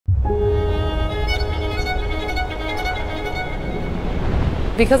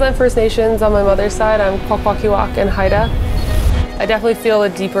Because I'm First Nations on my mother's side, I'm Kwakwaka'wakw and Haida. I definitely feel a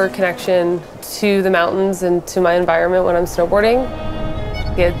deeper connection to the mountains and to my environment when I'm snowboarding.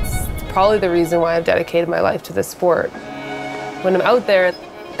 It's probably the reason why I've dedicated my life to this sport. When I'm out there,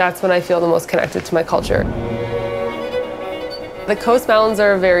 that's when I feel the most connected to my culture. The Coast Mountains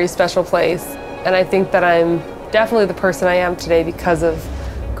are a very special place, and I think that I'm definitely the person I am today because of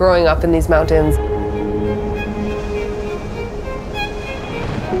growing up in these mountains.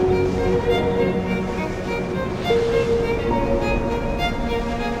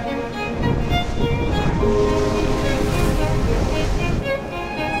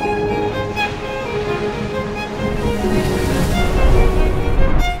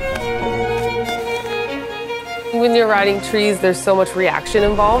 When you're riding trees, there's so much reaction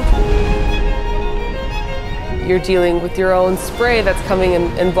involved. You're dealing with your own spray that's coming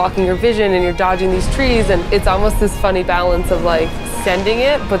and blocking your vision, and you're dodging these trees, and it's almost this funny balance of like sending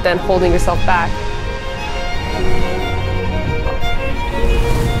it, but then holding yourself back.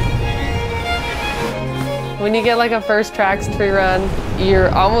 When you get like a first tracks tree run, you're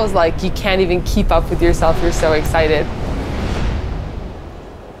almost like you can't even keep up with yourself, you're so excited.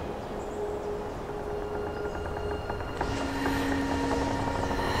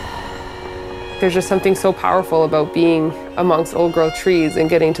 There's just something so powerful about being amongst old-growth trees and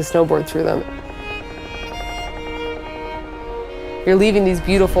getting to snowboard through them. You're leaving these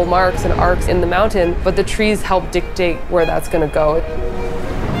beautiful marks and arcs in the mountain, but the trees help dictate where that's going to go.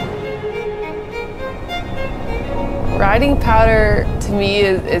 Riding powder, to me,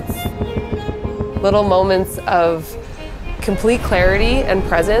 it's little moments of complete clarity and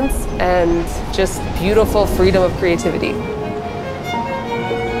presence and just beautiful freedom of creativity.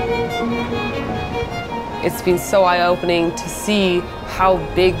 It's been so eye-opening to see how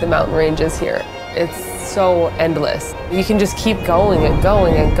big the mountain range is here. It's so endless. You can just keep going and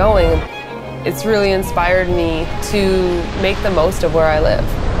going and going. It's really inspired me to make the most of where I live.